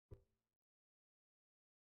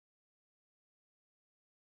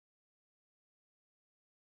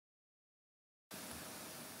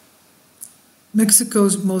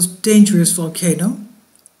Mexico's most dangerous volcano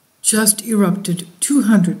just erupted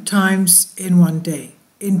 200 times in one day,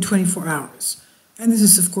 in 24 hours. And this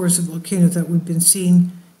is, of course, a volcano that we've been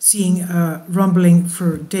seeing rumbling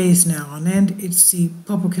for days now on end. It's the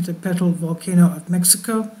Popocatépetl volcano of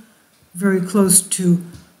Mexico, very close to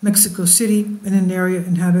Mexico City, in an area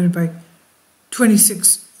inhabited by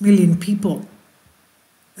 26 million people.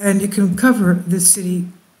 And it can cover this city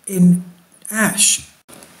in ash.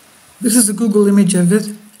 This is a Google image of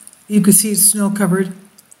it. You can see it's snow-covered,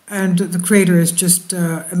 and the crater is just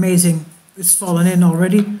amazing. It's fallen in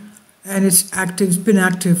already, and it's active. It's been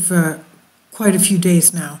active quite a few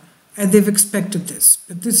days now, and they've expected this,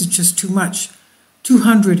 but this is just too much.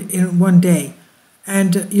 200 in one day,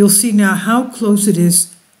 and you'll see now how close it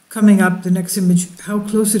is. Coming up, the next image, how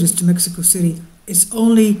close it is to Mexico City. It's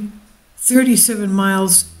only 37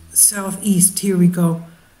 miles southeast. Here we go.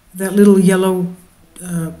 That little yellow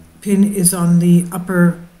pin is on the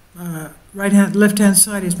upper left-hand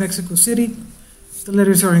side is Mexico City. The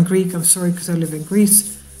letters are in Greek. I'm sorry, because I live in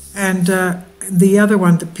Greece. And the other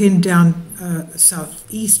one, the pin down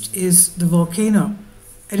southeast, is the volcano.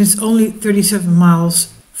 And it's only 37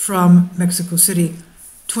 miles from Mexico City.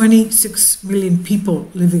 26 million people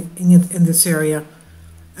living in this area.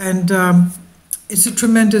 And it's a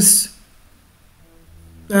tremendous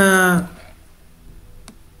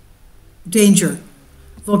danger.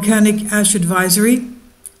 Volcanic Ash Advisory.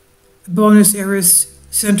 Buenos Aires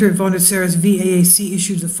Center of Buenos Aires VAAC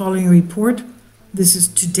issued the following report. This is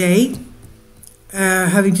today,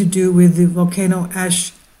 having to do with the volcano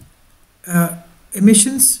ash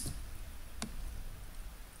emissions.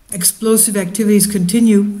 Explosive activities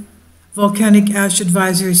continue. Volcanic Ash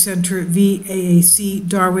Advisory Center VAAC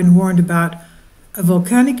Darwin warned about a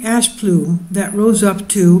volcanic ash plume that rose up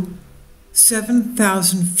to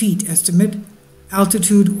 7,000 feet estimate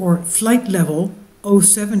altitude or flight level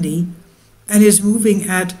 070 and is moving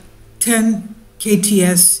at 10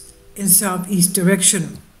 kts in southeast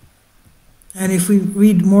direction. And if we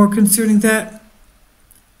read more concerning that,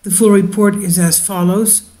 the full report is as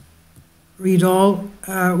follows. Read all.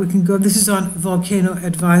 We can go. This is on Volcano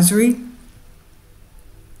Advisory.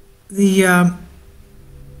 The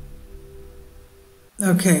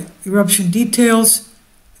okay, eruption details.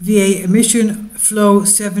 VA emission flow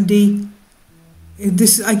 70.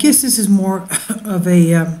 This, I guess, this is more of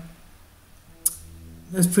a.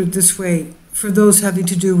 Let's put it this way: for those having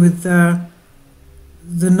to do with the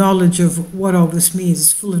knowledge of what all this means,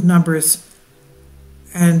 it's full of numbers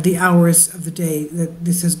and the hours of the day that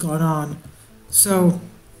this has gone on. So,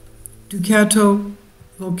 Ducato,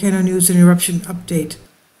 Volcano News and Eruption Update.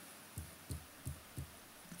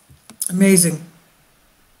 Amazing.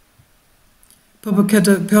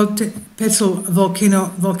 Popocatépetl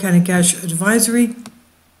Volcanic Ash Advisory.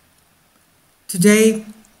 Today,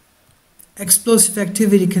 explosive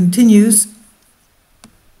activity continues.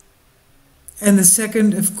 And the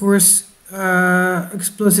second, of course,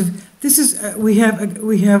 explosive. This is we have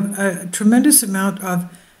a tremendous amount of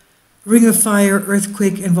ring of fire,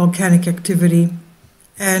 earthquake, and volcanic activity,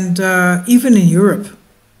 and even in Europe.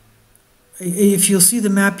 If you'll see the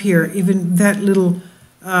map here, even that little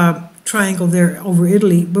triangle there over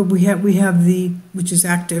Italy, but we have the, which is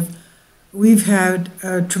active. We've had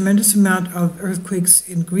a tremendous amount of earthquakes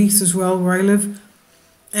in Greece as well, where I live,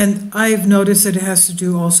 and I've noticed that it has to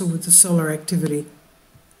do also with the solar activity.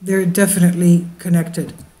 They're definitely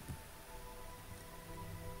connected.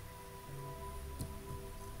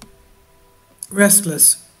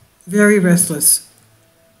 Restless, very restless.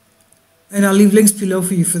 And I'll leave links below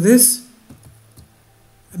for you for this.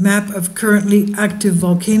 A map of currently active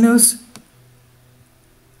volcanoes.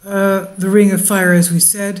 The Ring of Fire, as we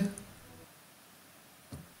said.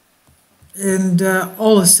 And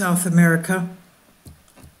all of South America.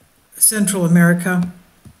 Central America.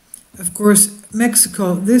 Of course,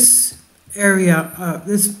 Mexico, this area,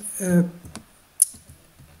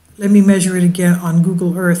 let me measure it again on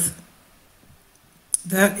Google Earth.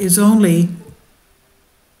 That is only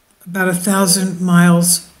about 1,000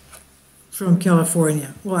 miles from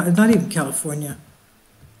California. Well, not even California.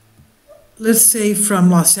 Let's say from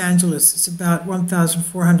Los Angeles. It's about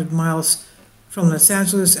 1,400 miles from Los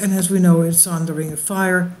Angeles. And as we know, it's on the Ring of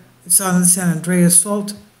Fire. It's on the San Andreas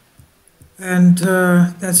Fault. And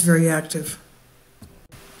that's very active.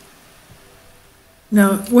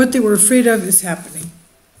 Now, what they were afraid of is happening.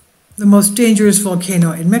 The most dangerous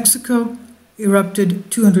volcano in Mexico erupted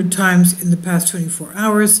 200 times in the past 24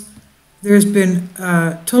 hours. There's been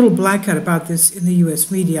a total blackout about this in the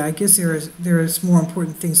U.S. media. I guess there is more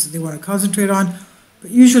important things that they want to concentrate on,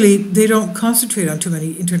 but usually they don't concentrate on too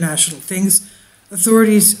many international things.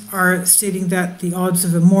 Authorities are stating that the odds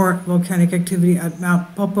of a more volcanic activity at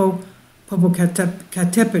Mount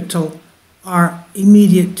Popocatépetl are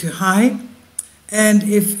immediate to high, and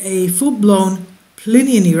if a full-blown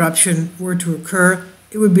Plinian eruption were to occur,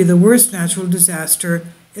 it would be the worst natural disaster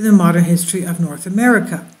in the modern history of North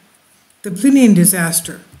America. The Plinian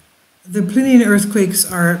disaster. The Plinian earthquakes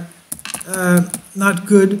are not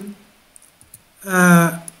good.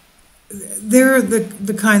 They're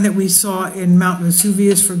the kind that we saw in Mount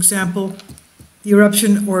Vesuvius, for example. The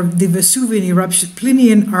eruption, or the Vesuvian eruption,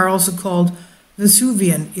 Plinian are also called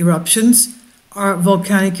Vesuvian eruptions, are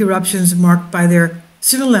volcanic eruptions marked by their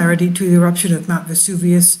similarity to the eruption of Mount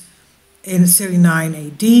Vesuvius in 79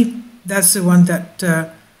 AD. That's the one that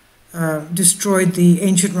destroyed the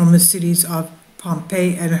ancient Roman cities of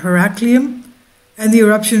Pompeii and Heraclium. And the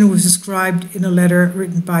eruption was described in a letter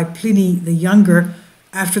written by Pliny the Younger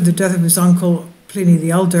after the death of his uncle Pliny the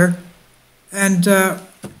Elder. And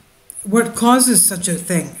what causes such a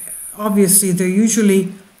thing? Obviously, they're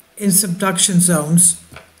usually in subduction zones,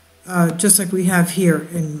 just like we have here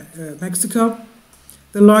in Mexico.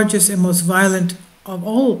 The largest and most violent of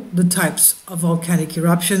all the types of volcanic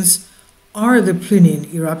eruptions are the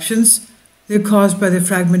Plinian eruptions. They're caused by the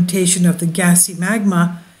fragmentation of the gassy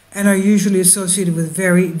magma and are usually associated with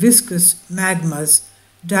very viscous magmas,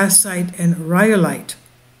 dacite and rhyolite.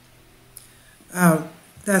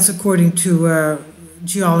 That's according to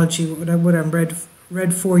geology, what I'm read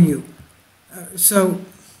for you. I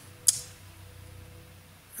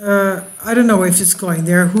don't know if it's going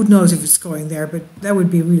there. Who knows if it's going there, but that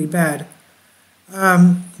would be really bad.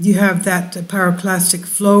 You have that pyroclastic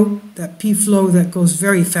flow, that P flow that goes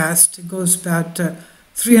very fast. It goes about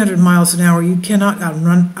 300 miles an hour. You cannot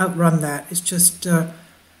outrun that. It's just,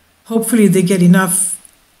 hopefully they get enough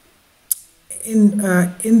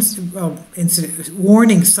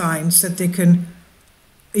warning signs that they can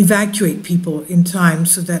evacuate people in time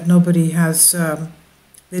so that nobody has,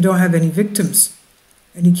 they don't have any victims,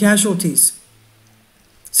 any casualties.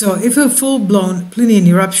 So if a full-blown Plinian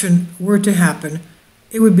eruption were to happen,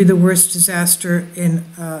 it would be the worst disaster in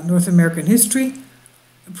North American history.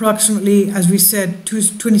 Approximately, as we said,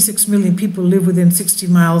 26 million people live within 60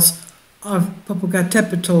 miles of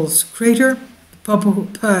Popocatépetl crater,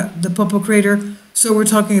 the Popo crater. So we're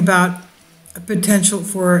talking about a potential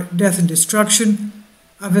for death and destruction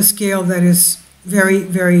of a scale that is very,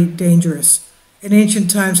 very dangerous. In ancient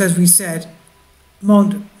times, as we said,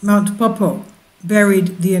 Mount Popo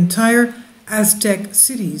buried the entire Aztec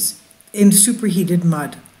cities in superheated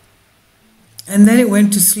mud. And then it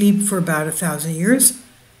went to sleep for about 1,000 years.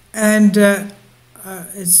 And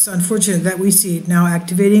it's unfortunate that we see it now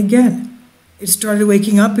activating again. It started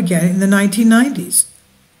waking up again in the 1990s.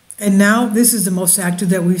 And now this is the most active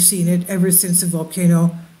that we've seen it ever since the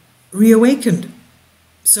volcano reawakened.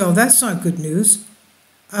 So that's not good news.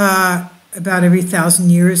 About every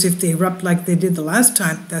 1,000 years, if they erupt like they did the last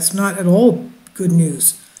time, that's not at all good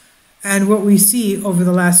news. And what we see over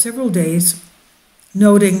the last several days,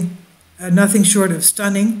 noting nothing short of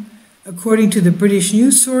stunning, according to the British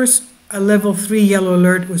news source, a level 3 yellow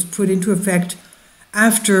alert was put into effect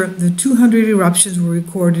after the 200 eruptions were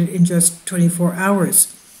recorded in just 24 hours.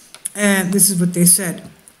 And this is what they said.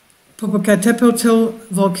 Popocatépetl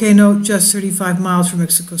volcano, just 35 miles from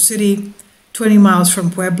Mexico City, 20 miles from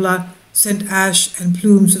Puebla, sent ash and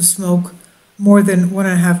plumes of smoke more than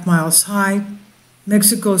 1.5 miles high.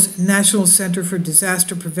 Mexico's National Center for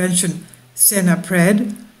Disaster Prevention,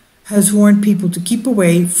 CENAPRED, has warned people to keep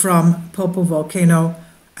away from Popo volcano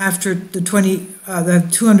after the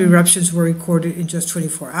 200 eruptions were recorded in just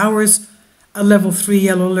 24 hours. A level 3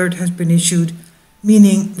 yellow alert has been issued,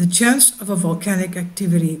 meaning the chance of a volcanic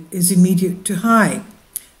activity is immediate to high.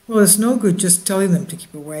 Well, it's no good just telling them to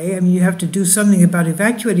keep away. I mean, you have to do something about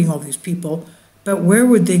evacuating all these people. But where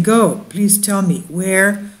would they go? Please tell me.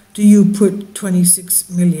 Where do you put 26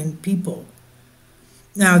 million people?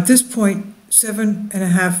 Now, at this point,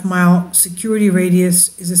 7.5-mile security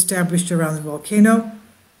radius is established around the volcano,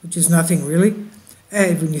 which is nothing really,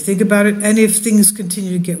 when you think about it. And if things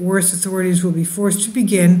continue to get worse, authorities will be forced to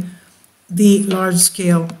begin the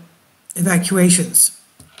large-scale evacuations.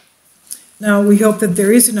 Now, we hope that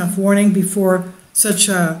there is enough warning before such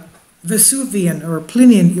a Vesuvian or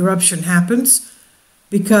Plinian eruption happens,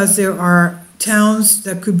 because there are towns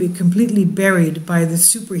that could be completely buried by the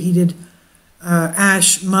superheated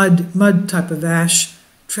ash, mud type of ash,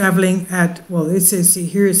 traveling at, well, it says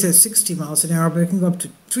here it says 60 miles an hour, but it can go up to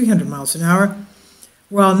 300 miles an hour.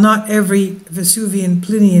 While not every Vesuvian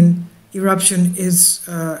Plinian eruption is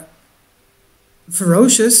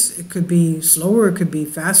ferocious, it could be slower, it could be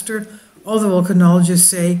faster. All the volcanologists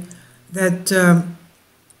say that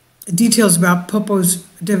details about Popo's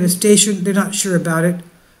devastation. They're not sure about it.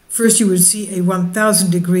 First, you would see a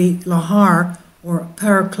 1,000-degree lahar, or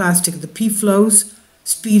pyroclastic, the P flows,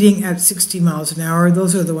 speeding at 60 miles an hour.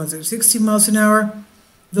 Those are the ones that are 60 miles an hour.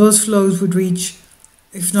 Those flows would reach,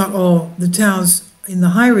 if not all, the towns in the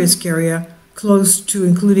high-risk area, close to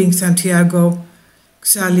including Santiago,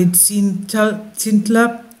 Xalitzintla,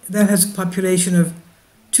 that has a population of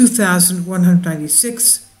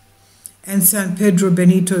 2,196, and San Pedro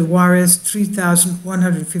Benito Juarez,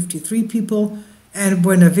 3,153 people, and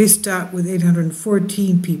Buena Vista with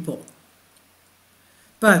 814 people.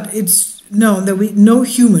 But it's known that no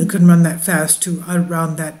human can run that fast to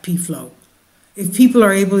around that P flow. If people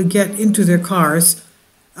are able to get into their cars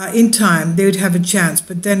in time, they would have a chance.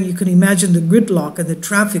 But then you can imagine the gridlock and the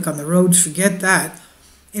traffic on the roads, forget that.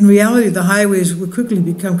 In reality, the highways would quickly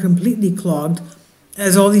become completely clogged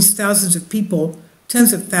as all these thousands of people,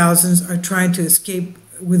 tens of thousands, are trying to escape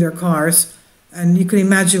with their cars. And you can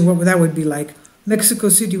imagine what that would be like. Mexico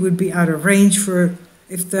City would be out of range for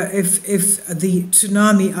if the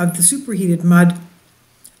tsunami of the superheated mud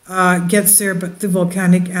gets there, but the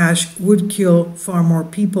volcanic ash would kill far more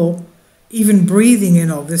people. Even breathing in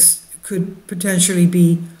all this could potentially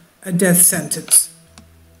be a death sentence.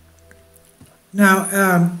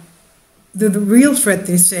 Now, the real threat,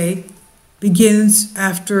 they say, begins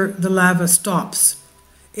after the lava stops.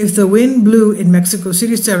 If the wind blew in Mexico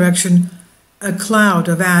City's direction, a cloud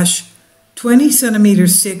of ash 20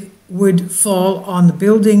 centimeters thick would fall on the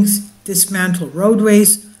buildings, dismantle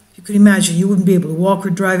roadways. You can imagine you wouldn't be able to walk or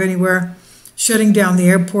drive anywhere, shutting down the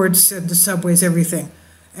airports and the subways, everything.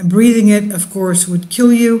 And breathing it, of course, would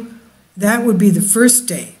kill you. That would be the first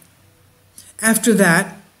day. After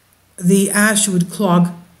that, the ash would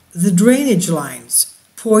clog the drainage lines,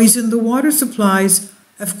 poison the water supplies.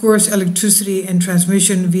 Of course, electricity and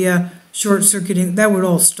transmission via short-circuiting, that would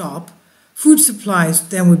all stop. Food supplies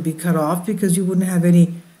then would be cut off because you wouldn't have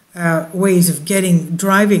any ways of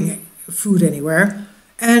driving food anywhere,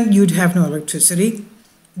 and you'd have no electricity.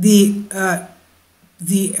 The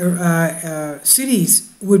cities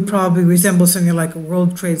would probably resemble something like a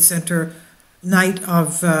World Trade Center night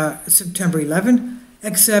of September 11,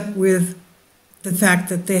 except with the fact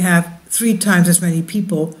that they have 3 times as many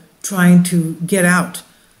people trying to get out,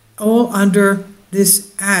 all under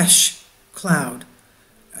this ash cloud.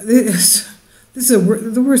 This is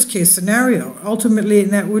the worst case scenario. Ultimately,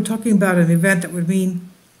 that we're talking about an event that would mean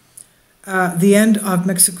the end of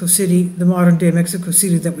Mexico City, the modern day Mexico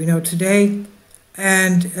City that we know today.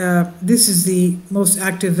 And this is the most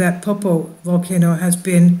active that Popo volcano has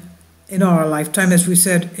been in our lifetime, as we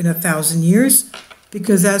said, in 1,000 years,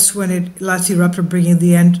 because that's when it last erupted, bringing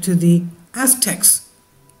the end to the Aztecs.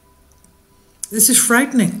 This is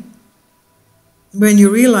frightening when you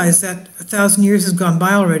realize that 1,000 years has gone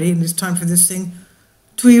by already and it's time for this thing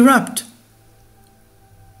to erupt.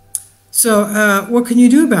 So what can you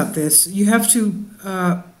do about this? You have to,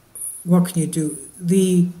 what can you do?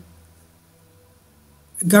 The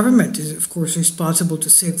government is, of course, responsible to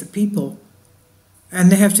save the people,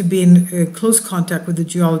 and they have to be in close contact with the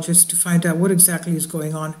geologists to find out what exactly is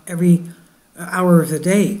going on every hour of the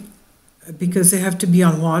day, because they have to be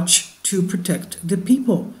on watch to protect the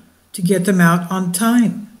people, to get them out on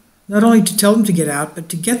time. Not only to tell them to get out, but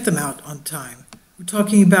to get them out on time. We're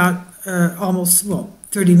talking about almost,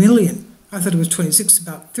 30 million. I thought it was 26,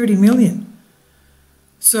 about 30 million.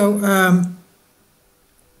 So on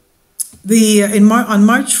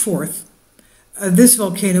March 4th, this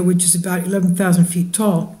volcano, which is about 11,000 feet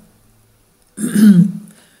tall,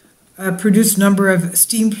 produced a number of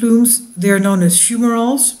steam plumes. They are known as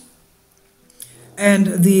fumaroles.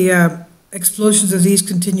 And the explosions of these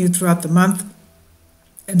continued throughout the month.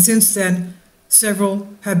 And since then, several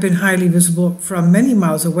have been highly visible from many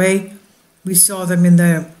miles away. We saw them in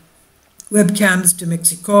the webcams to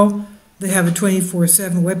Mexico. They have a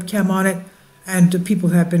 24/7 webcam on it, and people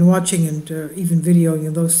have been watching and even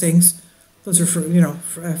videoing those things. Those are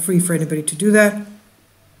free for anybody to do that.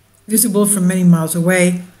 Visible from many miles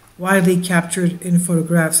away, widely captured in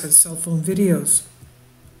photographs and cell phone videos.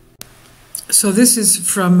 So this is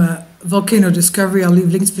from Volcano Discovery. I'll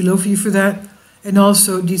leave links below for you for that, and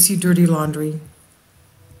also DC Dirty Laundry.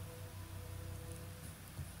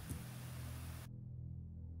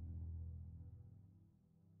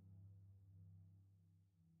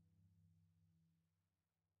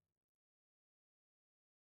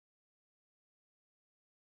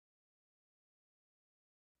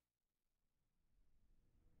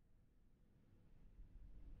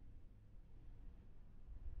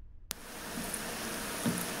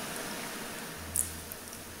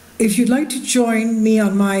 If you'd like to join me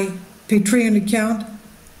on my Patreon account,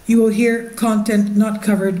 you will hear content not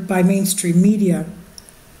covered by mainstream media.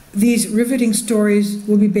 These riveting stories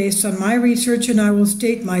will be based on my research, and I will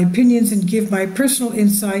state my opinions and give my personal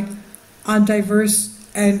insight on diverse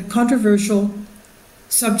and controversial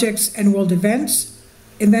subjects and world events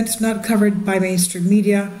not covered by mainstream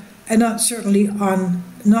media, and not supported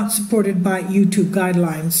by YouTube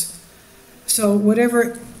guidelines. So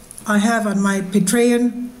whatever I have on my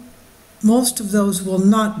Patreon, most of those will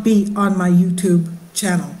not be on my YouTube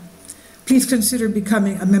channel. Please consider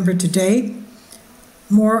becoming a member today.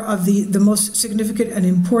 More of the most significant and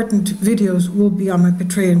important videos will be on my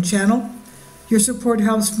Patreon channel. Your support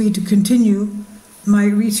helps me to continue my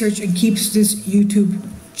research and keeps this YouTube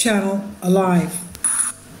channel alive.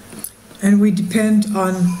 And we depend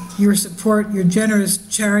on your support, your generous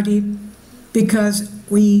charity, because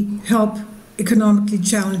we help economically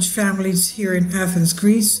challenged families here in Athens,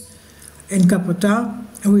 Greece, in Kapota,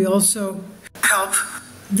 and we also help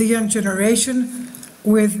the young generation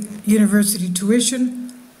with university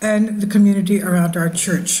tuition and the community around our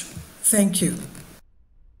church. Thank you.